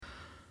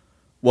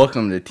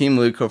Welcome to Team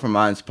Luco for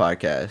Minds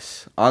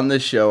podcast. On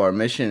this show, our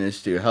mission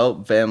is to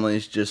help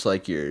families just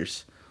like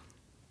yours.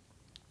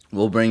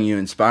 We'll bring you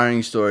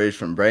inspiring stories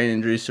from brain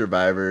injury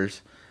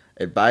survivors,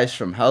 advice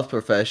from health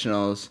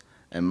professionals,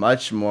 and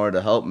much more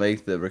to help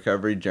make the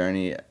recovery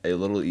journey a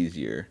little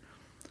easier.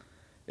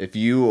 If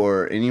you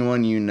or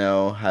anyone you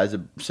know has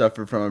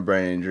suffered from a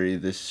brain injury,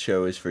 this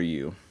show is for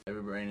you.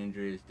 Every brain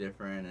injury is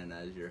different, and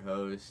as your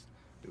host,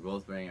 we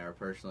both bring our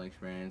personal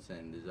experience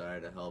and desire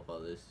to help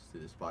others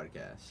through this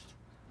podcast.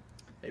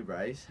 Hey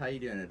Bryce, how you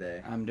doing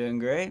today? I'm doing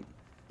great.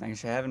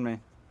 Thanks for having me.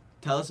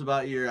 Tell us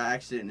about your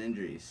accident and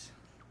injuries.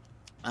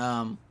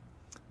 My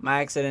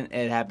accident,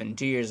 it happened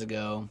 2 years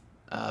ago,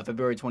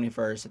 February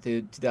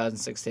 21st,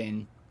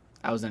 2016.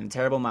 I was in a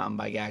terrible mountain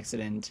bike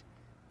accident,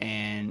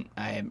 and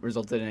I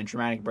resulted in a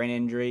traumatic brain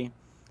injury.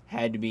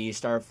 Had to be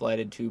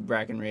star-flighted to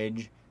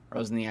Brackenridge, where I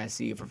was in the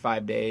ICU for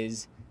 5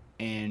 days,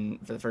 and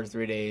for the first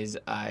 3 days,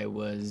 I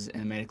was in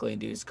a medically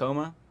induced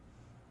coma.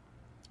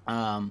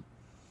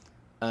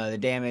 The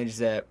damage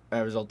that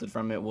resulted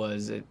from it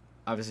was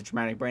obviously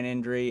traumatic brain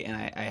injury, and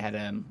I had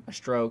a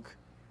stroke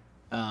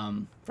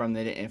from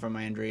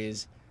my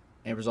injuries.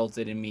 It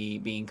resulted in me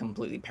being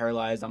completely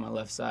paralyzed on my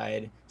left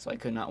side, so I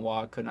could not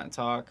walk, could not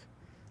talk.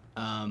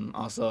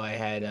 Also, I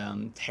had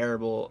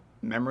terrible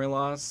memory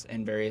loss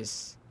and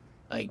various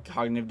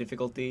cognitive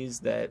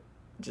difficulties that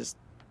just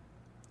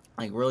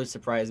really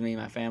surprised me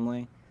and my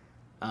family.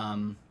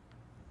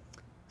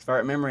 As far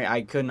as memory,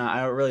 I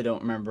really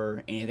don't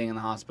remember anything in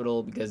the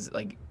hospital because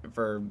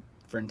for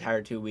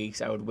entire 2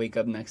 weeks I would wake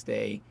up the next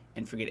day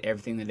and forget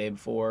everything the day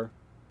before.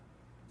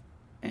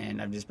 And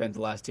I've just spent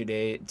the last 2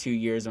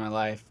 years of my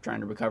life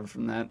trying to recover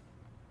from that.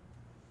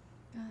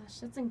 Gosh,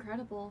 that's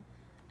incredible.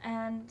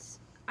 And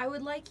I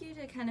would like you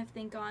to kind of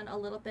think on a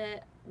little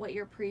bit what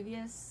your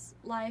previous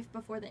life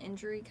before the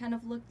injury kind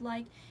of looked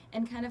like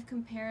and kind of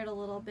compare it a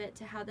little bit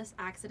to how this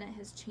accident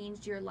has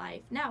changed your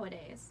life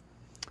nowadays.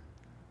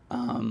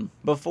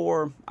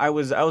 Before, I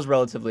was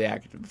relatively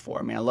active before.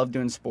 I mean, I loved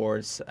doing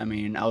sports. I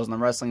mean, I was on the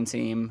wrestling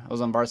team. I was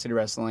on varsity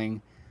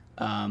wrestling.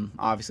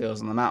 Obviously, I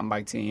was on the mountain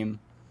bike team.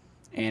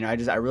 And I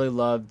really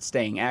loved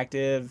staying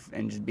active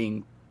and just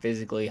being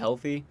physically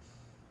healthy.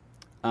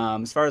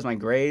 As far as my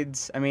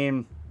grades, I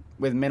mean,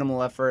 with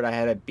minimal effort, I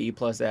had a B+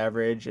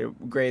 average.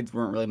 Grades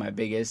weren't really my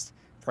biggest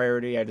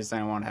priority. I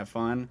didn't want to have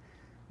fun.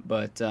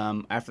 But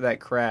after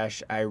that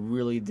crash, I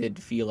really did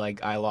feel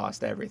like I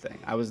lost everything.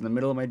 I was in the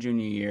middle of my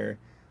junior year.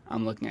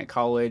 I'm looking at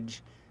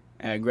college,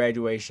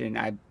 graduation.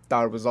 I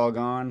thought it was all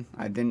gone.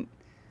 They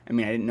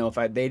really didn't know if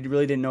I'd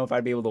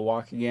be able to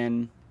walk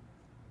again.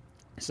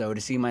 So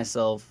to see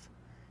myself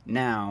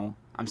now,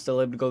 I'm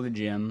still able to go to the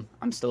gym.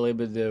 I'm still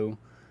able to do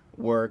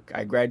work.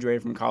 I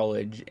graduated from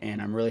college,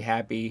 and I'm really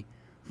happy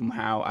from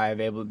how I've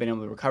been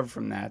able to recover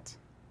from that.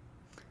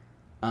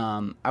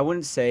 I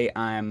wouldn't say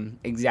I'm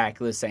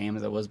exactly the same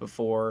as I was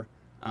before.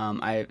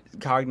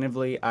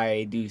 Cognitively,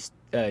 I do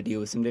deal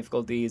with some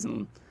difficulties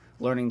and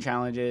learning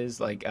challenges.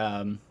 I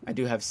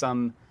do have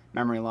some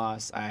memory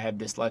loss. I have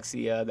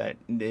dyslexia that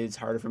is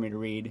harder for me to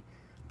read.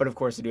 But of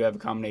course, I do have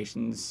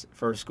accommodations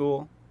for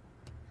school.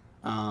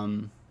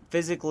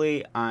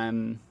 Physically,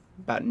 I'm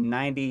about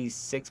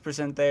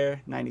 96%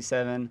 there,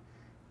 97.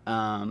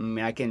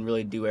 I can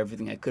really do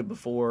everything I could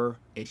before.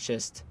 It's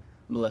just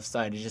the left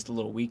side is just a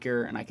little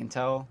weaker, and I can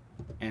tell.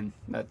 And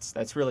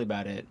that's really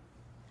about it.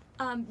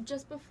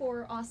 Just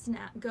before Austin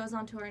goes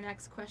on to our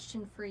next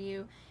question for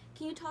you,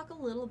 can you talk a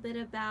little bit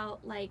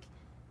about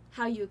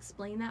how you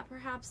explain that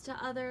perhaps to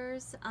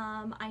others?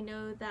 I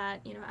know that,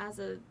 as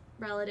a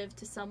relative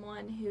to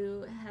someone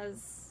who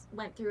has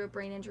went through a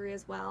brain injury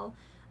as well,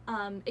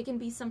 it can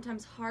be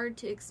sometimes hard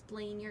to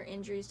explain your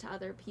injuries to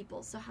other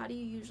people. So how do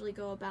you usually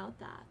go about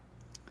that?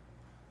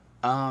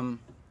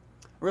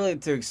 Really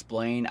to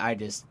explain, I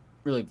just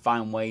really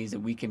find ways that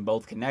we can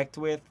both connect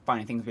with,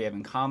 finding things we have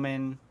in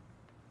common.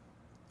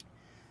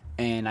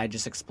 And I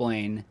just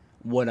explain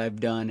what I've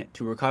done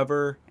to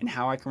recover and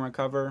how I can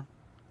recover,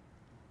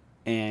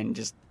 and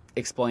just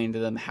explain to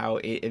them how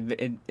I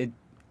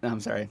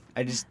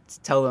just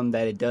tell them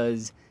that it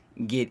does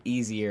get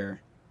easier,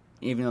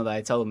 even though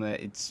I tell them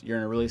that you're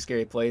in a really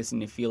scary place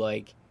and you feel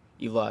like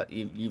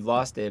you've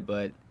lost it,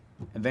 but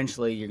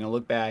eventually you're gonna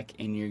look back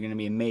and you're gonna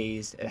be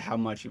amazed at how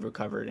much you've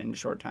recovered in a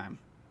short time.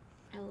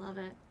 I love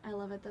it.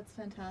 That's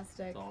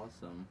fantastic. That's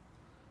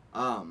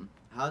awesome.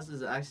 How's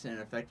this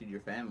accident affected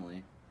your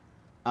family?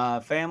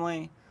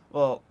 Family,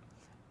 well,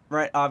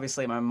 right,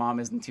 obviously my mom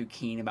isn't too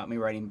keen about me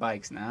riding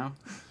bikes now.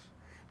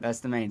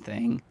 That's the main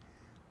thing.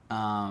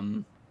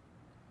 But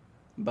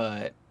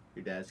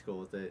Your dad's cool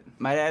with it?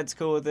 my dad's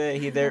cool with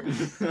it.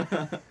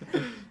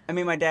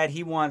 My dad,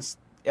 he wants,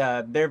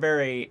 they're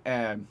very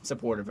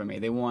supportive of me.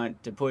 They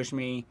want to push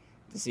me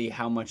to see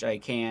how much I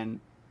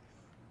can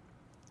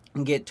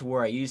get to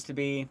where I used to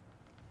be.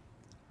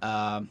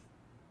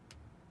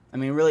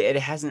 Really, it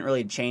hasn't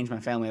really changed my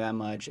family that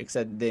much,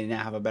 except they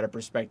now have a better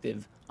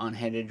perspective on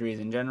head injuries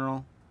in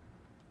general.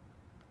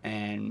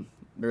 And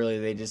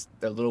really, they're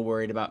a little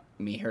worried about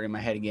me hurting my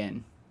head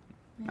again.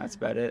 Yeah. That's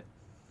about it.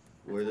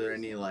 Were there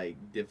any like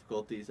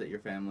difficulties that your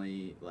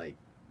family like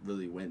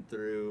really went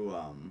through?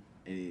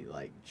 Any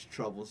like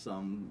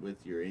troublesome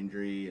with your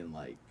injury and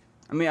like?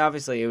 I mean,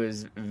 obviously, it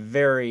was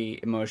very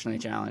emotionally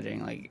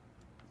challenging. Like,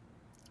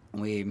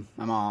 my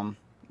mom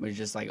was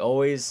just like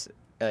always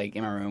like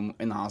in my room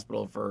in the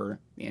hospital for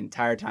the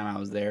entire time I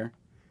was there.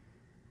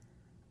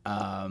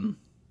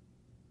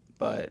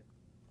 But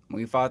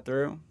we fought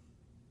through,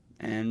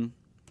 and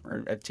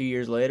 2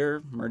 years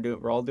later,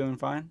 we're all doing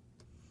fine.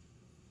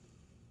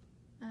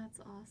 That's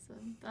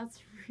awesome. That's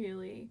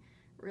really,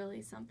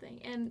 really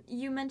something. And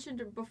you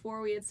mentioned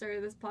before we had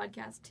started this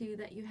podcast too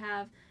that you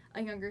have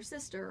a younger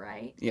sister,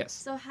 right? Yes.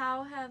 So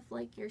how have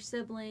like your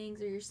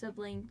siblings or your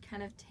sibling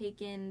kind of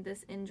taken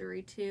this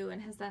injury too, and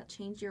has that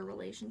changed your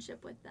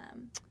relationship with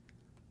them?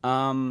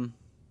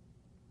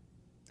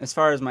 As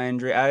far as my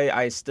injury,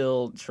 I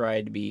still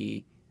try to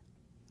be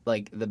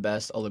like the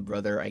best older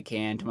brother I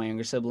can to my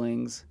younger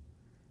siblings,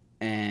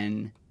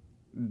 and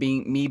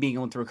being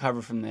able to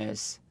recover from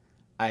this,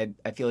 I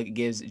feel like it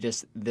gives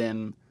just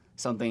them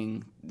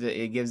something.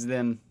 It gives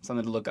them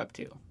something to look up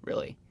to,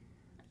 really.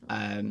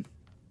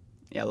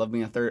 Yeah, I love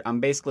being I'm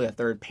basically a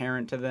third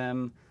parent to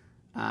them.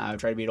 I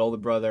try to be an older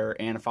brother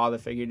and a father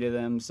figure to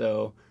them.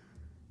 So,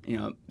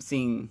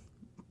 seeing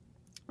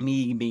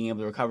me being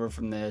able to recover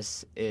from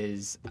this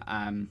is,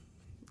 I'm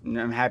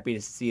happy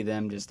to see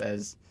them just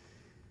as,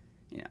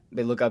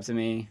 they look up to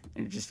me,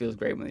 and it just feels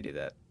great when they do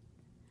that.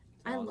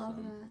 I love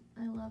that.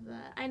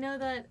 I know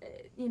that,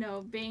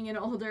 being an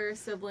older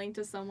sibling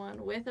to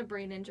someone with a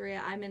brain injury,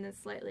 I'm in a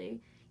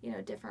slightly,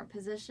 different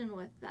position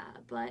with that.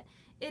 But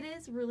it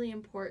is really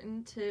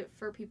important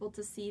for people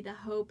to see the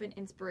hope and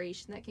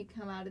inspiration that can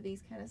come out of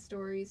these kind of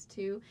stories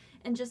too.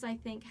 And just, I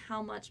think,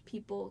 how much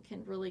people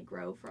can really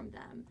grow from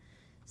them.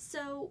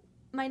 So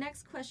my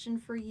next question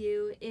for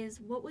you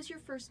is, what was your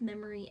first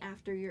memory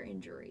after your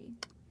injury?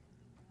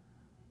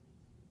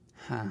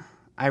 I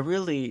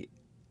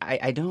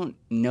don't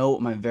know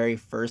my very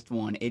first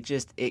one.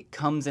 It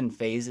comes in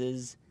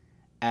phases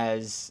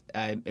as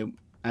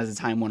the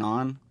time went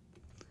on.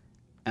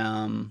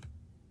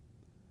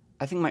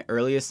 I think my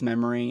earliest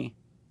memory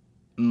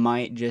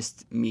might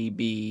just me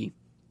be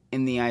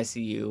in the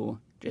ICU,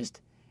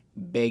 just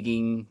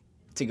begging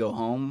to go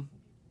home,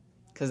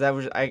 because that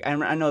was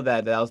I know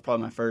that was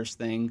probably my first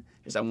thing.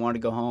 Just I wanted to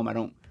go home. I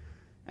didn't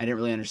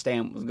really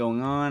understand what was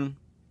going on,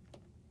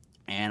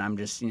 and I'm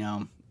just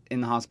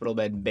in the hospital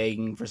bed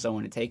begging for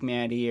someone to take me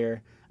out of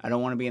here. I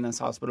don't want to be in this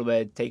hospital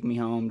bed. Take me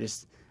home.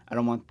 Just I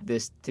don't want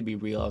this to be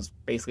real. I was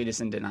basically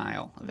just in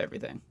denial of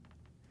everything.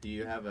 Do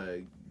you have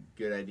a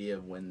good idea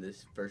of when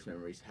this first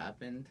memories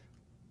happened?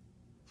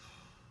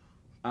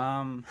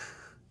 I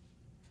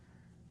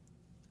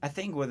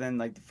think within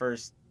like the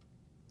first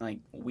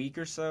week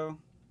or so.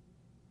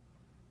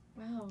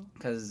 Wow.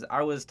 Because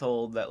I was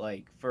told that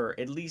like for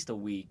at least a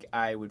week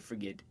I would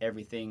forget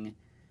everything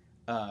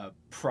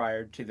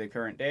prior to the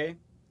current day.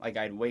 Like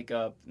I'd wake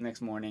up the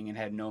next morning and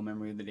had no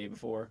memory of the day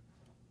before.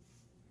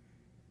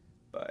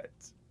 But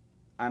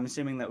I'm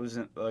assuming that was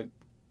like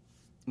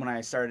when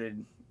I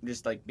started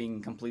just like being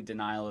in complete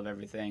denial of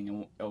everything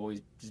and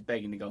always just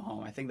begging to go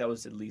home. I think that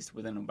was at least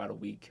within about a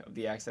week of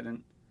the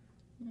accident.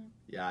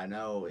 Yeah, I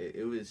know.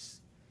 It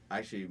was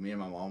actually me and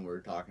my mom were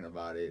talking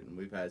about it, and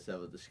we've had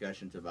several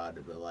discussions about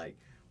it. But like,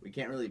 we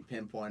can't really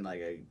pinpoint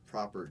like a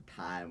proper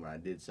time when I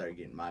did start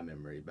getting my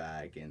memory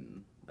back,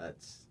 and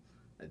that's,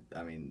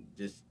 I mean,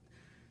 just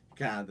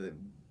kind of the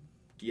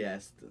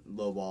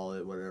lowball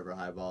it, whatever,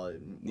 highball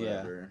it,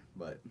 whatever.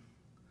 Yeah.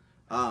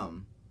 But,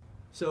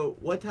 so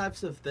what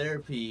types of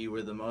therapy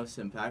were the most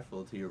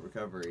impactful to your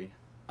recovery?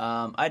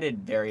 I did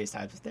various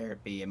types of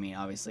therapy. I mean,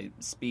 obviously,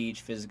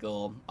 speech,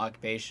 physical,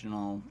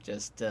 occupational,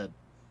 just to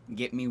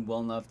get me well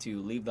enough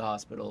to leave the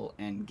hospital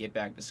and get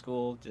back to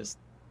school, just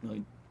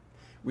really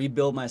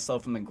rebuild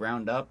myself from the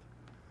ground up.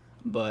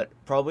 But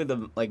probably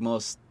the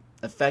most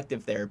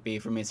effective therapy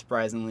for me,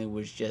 surprisingly,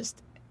 was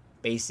just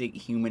basic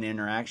human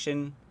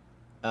interaction.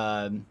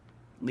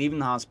 Leaving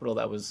the hospital,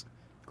 that was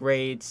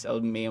great. I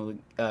was able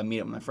to meet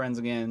up with my friends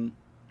again.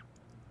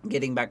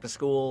 Getting back to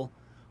school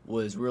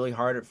was really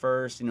hard at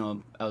first.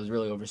 I was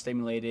really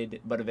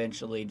overstimulated, but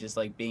eventually just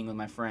like being with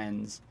my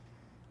friends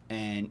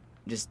and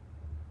just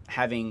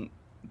having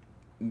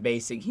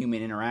basic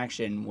human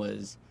interaction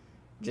was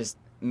just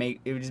made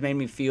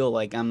me feel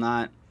like I'm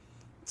not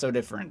so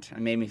different. It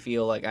made me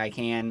feel like I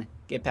can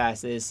get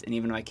past this, and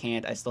even if I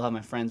can't, I still have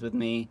my friends with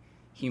me.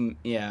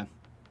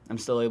 I'm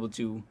still able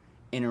to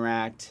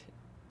interact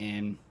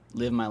and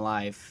live my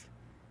life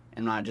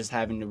and not just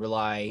having to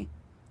rely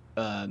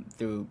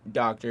through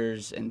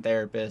doctors and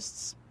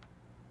therapists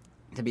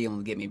to be able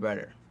to get me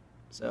better.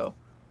 So,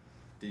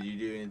 did you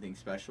do anything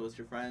special with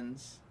your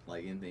friends?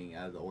 Like anything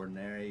out of the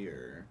ordinary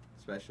or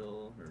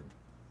special? Or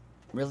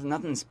really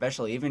nothing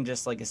special. Even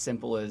just like as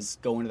simple as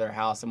going to their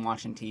house and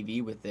watching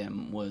TV with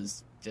them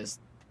was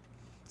just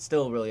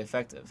still really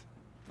effective.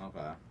 Okay.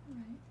 Right.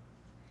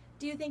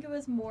 Do you think it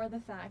was more the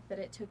fact that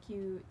it took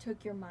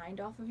your mind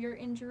off of your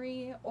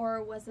injury,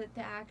 or was it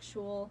the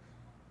actual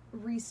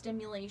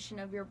re-stimulation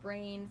of your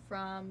brain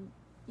from,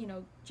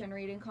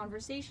 generating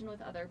conversation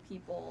with other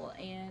people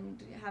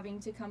and having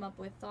to come up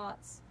with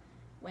thoughts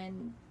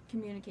when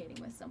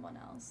communicating with someone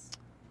else?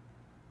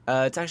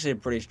 It's actually a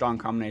pretty strong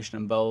combination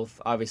of both.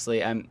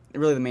 Obviously, I'm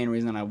really the main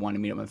reason I wanted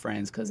to meet up with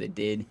friends because it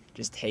did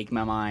just take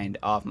my mind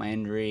off my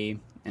injury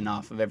and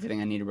off of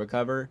everything I need to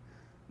recover.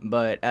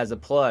 But as a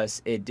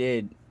plus, it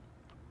did,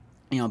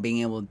 being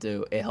able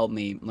to, it helped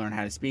me learn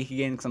how to speak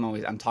again because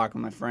I'm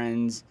talking with my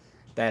friends.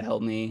 That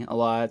helped me a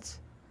lot.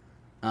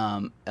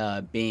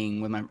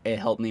 It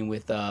helped me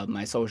with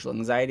my social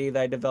anxiety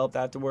that I developed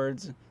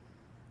afterwards.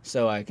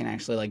 So I can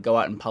actually go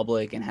out in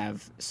public and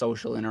have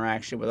social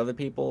interaction with other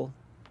people.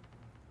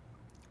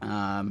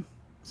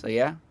 So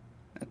yeah,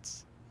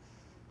 that's.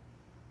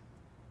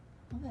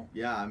 Love it.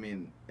 Yeah, I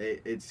mean,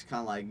 it's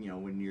kind of like,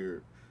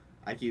 when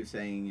I keep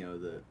saying,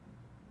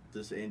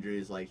 this injury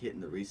is like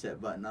hitting the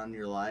reset button on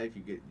your life.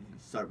 You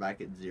start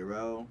back at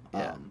zero.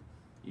 Yeah.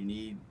 You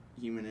need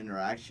human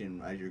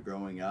interaction as you're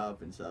growing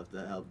up and stuff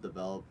to help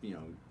develop,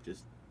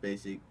 just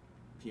basic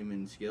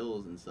human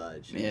skills and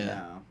such.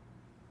 Yeah.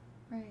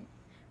 Right.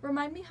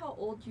 Remind me how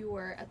old you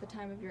were at the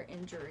time of your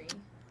injury.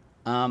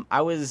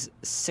 I was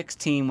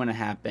 16 when it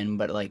happened,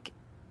 but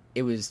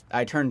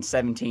I turned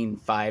 17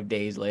 5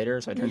 days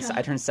later, so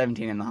I turned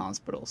 17 in the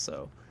hospital,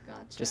 so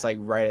Gotcha. just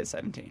right at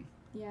 17.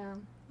 Yeah.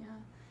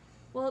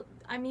 Well,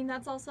 I mean,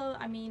 that's also,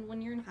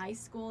 when you're in high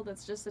school,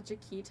 that's just such a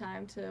key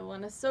time to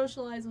want to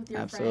socialize with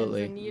your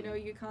Absolutely. friends.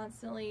 And, you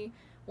constantly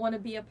want to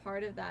be a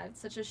part of that. It's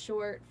such a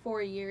short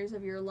 4 years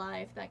of your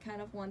life that kind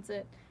of once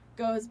it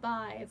goes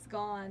by, it's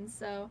gone.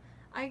 So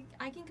I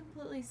can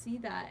completely see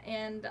that.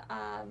 And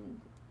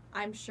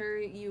I'm sure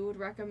you would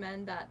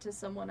recommend that to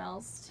someone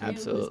else, too,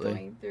 Absolutely. who's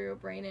going through a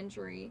brain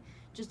injury,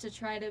 just to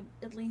try to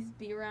at least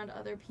be around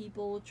other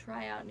people,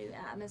 try out new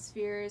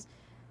atmospheres,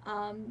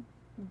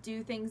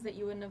 do things that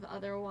you wouldn't have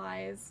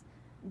otherwise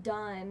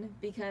done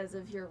because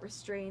of your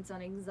restraints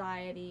on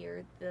anxiety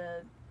or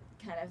the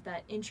kind of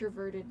that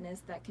introvertedness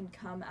that can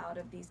come out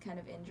of these kind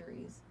of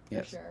injuries.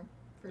 Yes.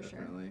 For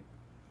Definitely. sure.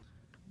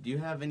 Do you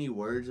have any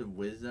words of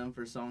wisdom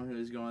for someone who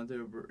is going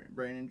through a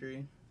brain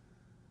injury?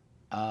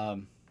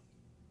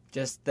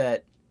 Just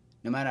that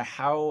no matter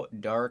how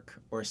dark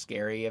or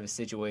scary of a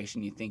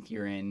situation you think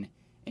you're in,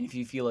 and if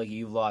you feel like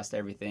you've lost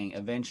everything,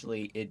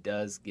 eventually it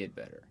does get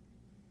better.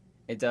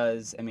 It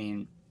does.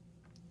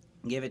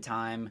 Give it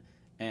time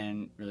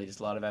and really just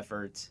a lot of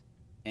effort,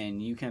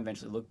 and you can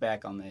eventually look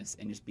back on this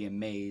and just be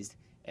amazed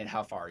at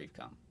how far you've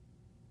come.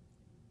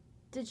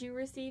 Did you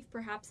receive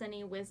perhaps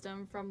any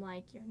wisdom from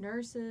your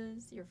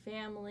nurses, your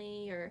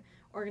family, or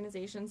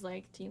organizations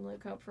like Team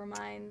Luke Hope for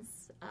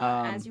Minds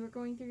as you were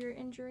going through your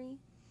injury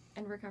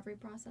and recovery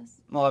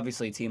process? Well,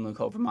 obviously, Team Luke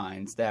Hope for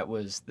Minds. That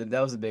was the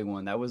big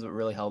one. That was what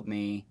really helped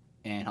me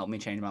and helped me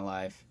change my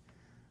life.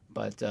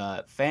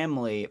 But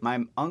family,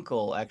 my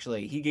uncle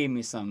actually, he gave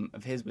me some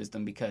of his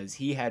wisdom because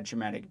he had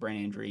traumatic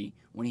brain injury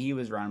when he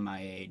was around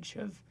my age,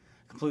 of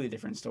a completely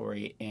different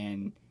story.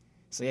 And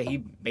so yeah, he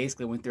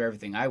basically went through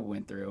everything I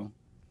went through.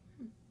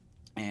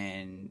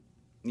 And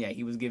yeah,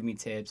 he was giving me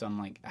tips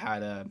on how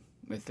to,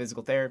 with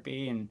physical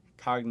therapy and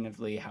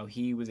cognitively, how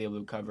he was able to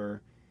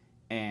recover.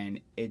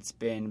 And it's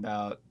been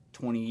about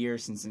 20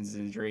 years since his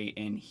injury,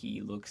 and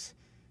he looks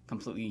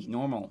completely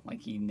normal,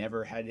 like he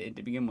never had it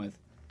to begin with.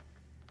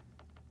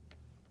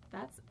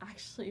 That's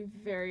actually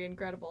very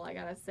incredible, I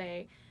gotta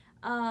say.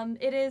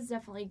 It is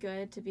definitely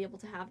good to be able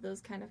to have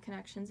those kind of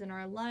connections in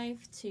our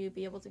life, to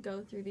be able to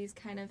go through these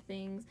kind of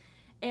things.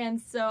 And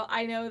so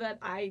I know that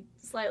I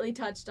slightly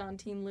touched on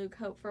Team Luke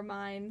Hope for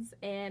Minds,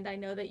 and I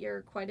know that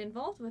you're quite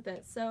involved with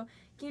it. So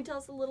can you tell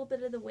us a little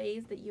bit of the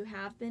ways that you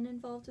have been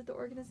involved with the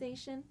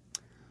organization?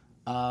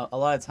 A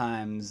lot of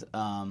times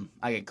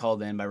I get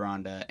called in by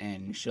Rhonda,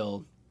 and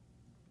she'll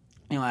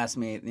ask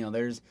me,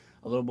 there's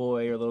a little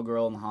boy or a little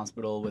girl in the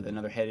hospital with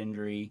another head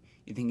injury.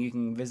 You think you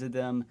can visit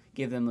them,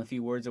 give them a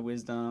few words of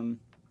wisdom,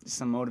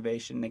 some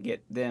motivation to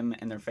get them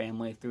and their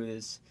family through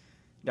this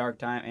dark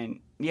time? And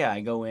yeah,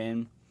 I go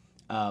in.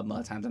 A lot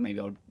of times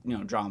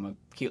I'll draw them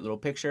a cute little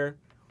picture,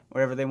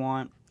 whatever they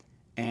want,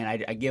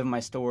 and I give them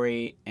my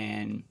story.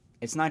 And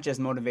it's not just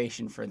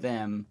motivation for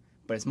them,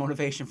 but it's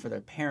motivation for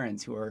their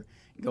parents who are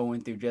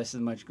going through just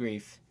as much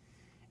grief.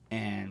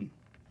 And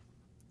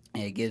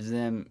it gives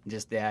them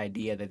just the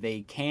idea that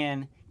they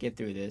can get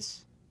through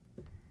this,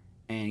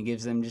 and it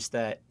gives them just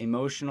that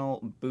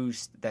emotional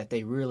boost that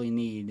they really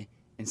need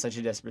in such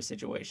a desperate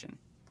situation.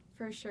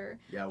 For sure.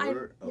 Yeah,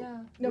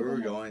 we were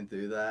going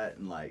through that,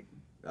 and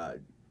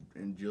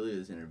in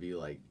Julia's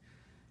interview,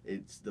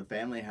 it's the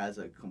family has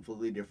a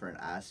completely different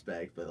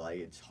aspect, but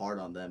it's hard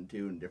on them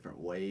too in different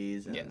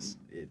ways, and yes,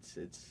 it's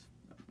a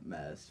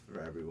mess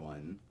for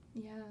everyone.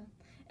 Yeah.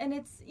 And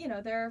it's,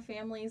 there are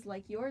families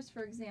like yours,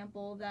 for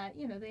example, that,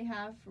 they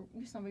have,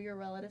 some of your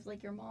relatives,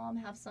 like your mom,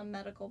 have some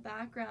medical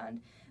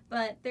background,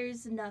 but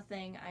there's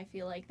nothing, I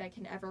feel like, that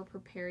can ever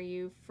prepare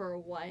you for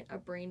what a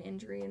brain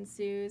injury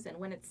ensues, and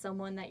when it's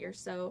someone that you're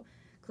so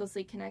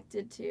closely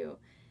connected to.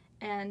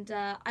 And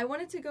I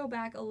wanted to go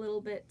back a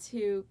little bit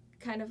to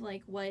kind of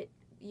what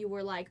you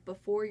were like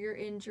before your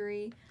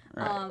injury.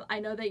 Right. I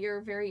know that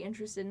you're very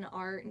interested in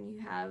art and you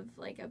have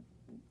like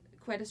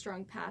quite a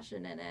strong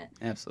passion in it.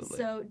 Absolutely.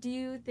 So do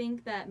you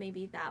think that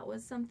maybe that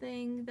was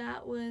something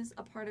that was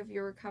a part of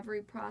your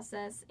recovery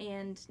process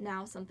and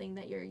now something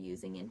that you're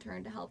using in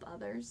turn to help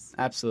others?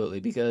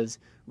 Absolutely, because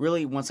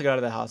really once I got out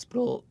of the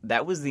hospital,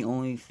 that was the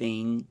only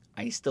thing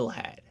I still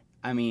had.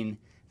 I mean,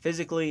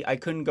 physically, I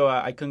couldn't go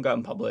out. I couldn't go out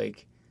in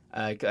public.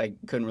 I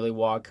couldn't really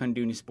walk. Couldn't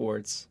do any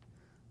sports.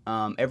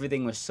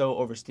 Everything was so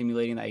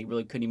overstimulating that I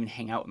really couldn't even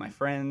hang out with my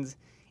friends.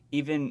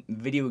 Even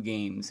video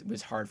games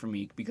was hard for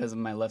me because of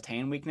my left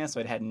hand weakness,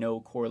 so I had no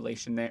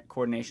coordination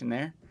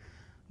there.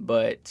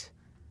 But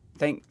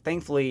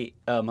thankfully,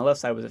 my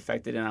left side was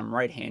affected, and I'm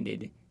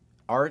right-handed.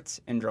 Art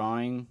and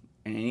drawing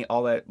and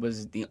all that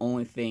was the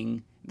only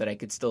thing that I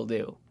could still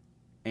do,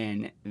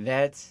 and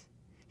that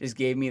just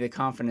gave me the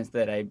confidence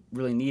that I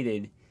really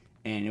needed,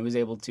 and it was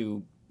able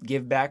to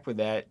give back with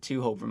that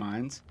to Hope for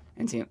Minds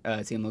and Team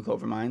Luke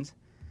Hope for Minds.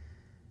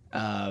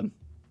 And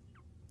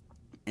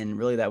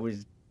really,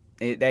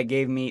 that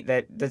gave me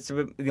that's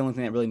the only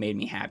thing that really made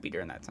me happy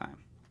during that time.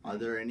 Are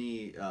there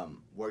any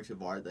works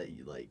of art that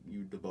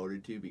you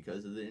devoted to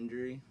because of the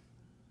injury?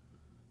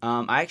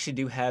 I actually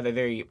do have a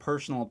very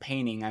personal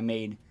painting I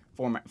made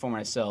for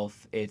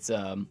myself. It's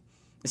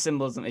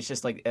symbolism. It's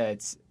just like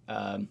it's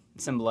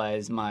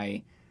symbolized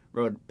my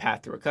road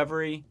path to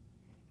recovery.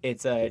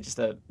 It's just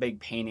a big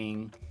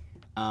painting.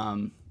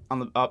 On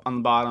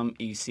the bottom,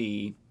 you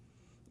see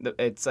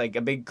it's like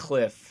a big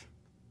cliff.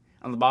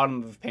 On the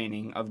bottom of the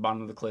painting, at the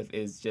bottom of the cliff,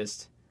 is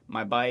just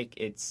my bike.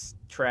 It's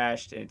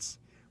trashed. It's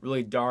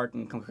really dark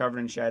and covered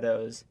in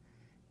shadows.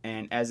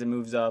 And as it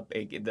moves up,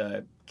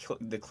 the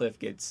cliff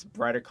gets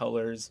brighter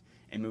colors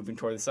and moving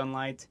toward the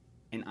sunlight.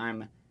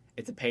 And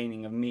it's a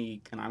painting of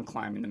me, and I'm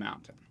climbing the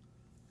mountain.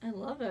 I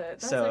love it.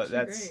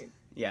 That's great.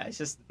 Yeah, it's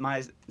just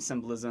my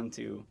symbolism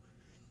to,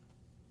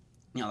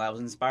 that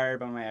was inspired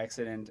by my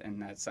accident,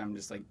 and I'm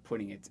just like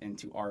putting it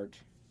into art.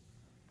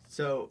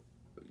 So,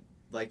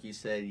 like you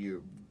said, your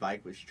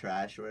bike was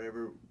trash or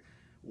whatever.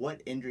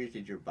 What injuries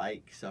did your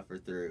bike suffer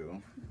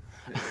through?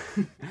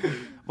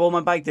 Well,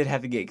 my bike did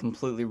have to get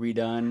completely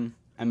redone.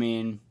 I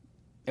mean,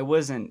 it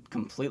wasn't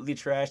completely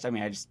trashed. I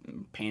mean, I just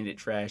painted it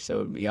trash, so it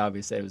would be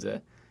obvious that it was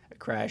a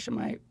crash in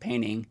my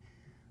painting.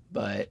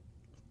 But,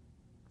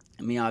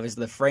 I mean,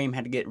 obviously the frame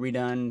had to get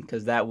redone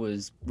because that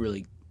was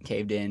really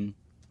caved in.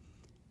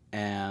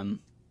 And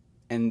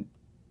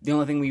the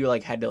only thing we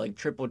had to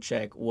triple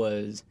check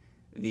was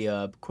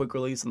the quick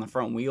release on the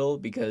front wheel,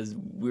 because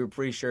we were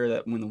pretty sure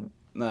that when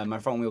my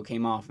front wheel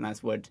came off, and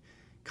that's what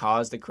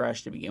caused the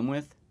crash to begin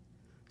with.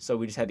 So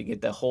we just had to get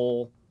that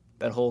whole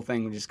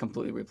thing just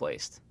completely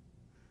replaced.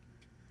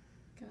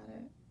 Got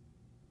it.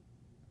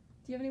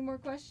 Do you have any more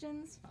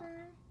questions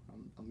for?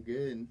 I'm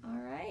good.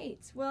 All right.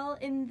 Well,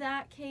 in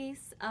that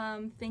case,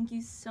 thank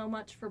you so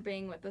much for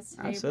being with us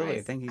today, Absolutely.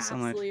 Bryce. Thank you so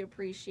much. Absolutely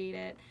appreciate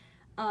it.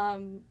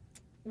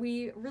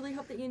 We really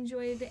hope that you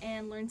enjoyed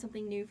and learned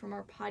something new from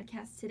our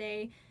podcast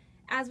today.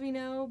 As we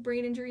know,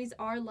 brain injuries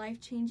are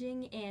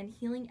life-changing, and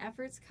healing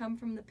efforts come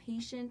from the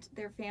patient,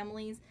 their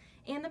families,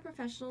 and the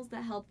professionals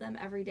that help them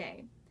every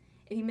day.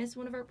 If you missed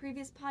one of our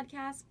previous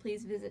podcasts,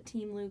 please visit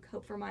Team Luke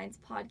Hope for Minds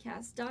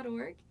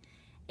podcast.org.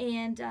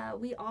 And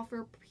we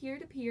offer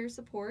peer-to-peer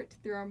support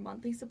through our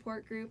monthly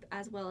support group,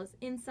 as well as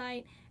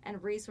insight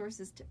and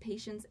resources to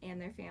patients and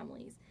their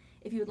families.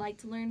 If you would like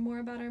to learn more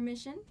about our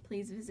mission,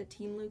 please visit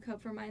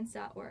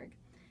teamlukehopeforminds.org.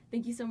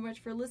 Thank you so much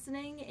for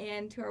listening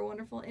and to our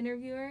wonderful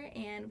interviewer,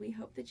 and we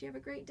hope that you have a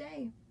great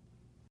day.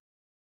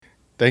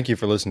 Thank you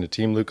for listening to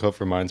Team Luke Hope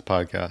for Minds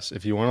podcast.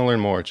 If you want to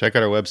learn more, check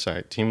out our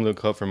website,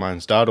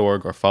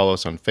 teamlukehopeforminds.org, or follow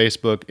us on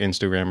Facebook,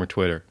 Instagram, or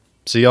Twitter.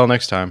 See y'all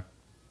next time.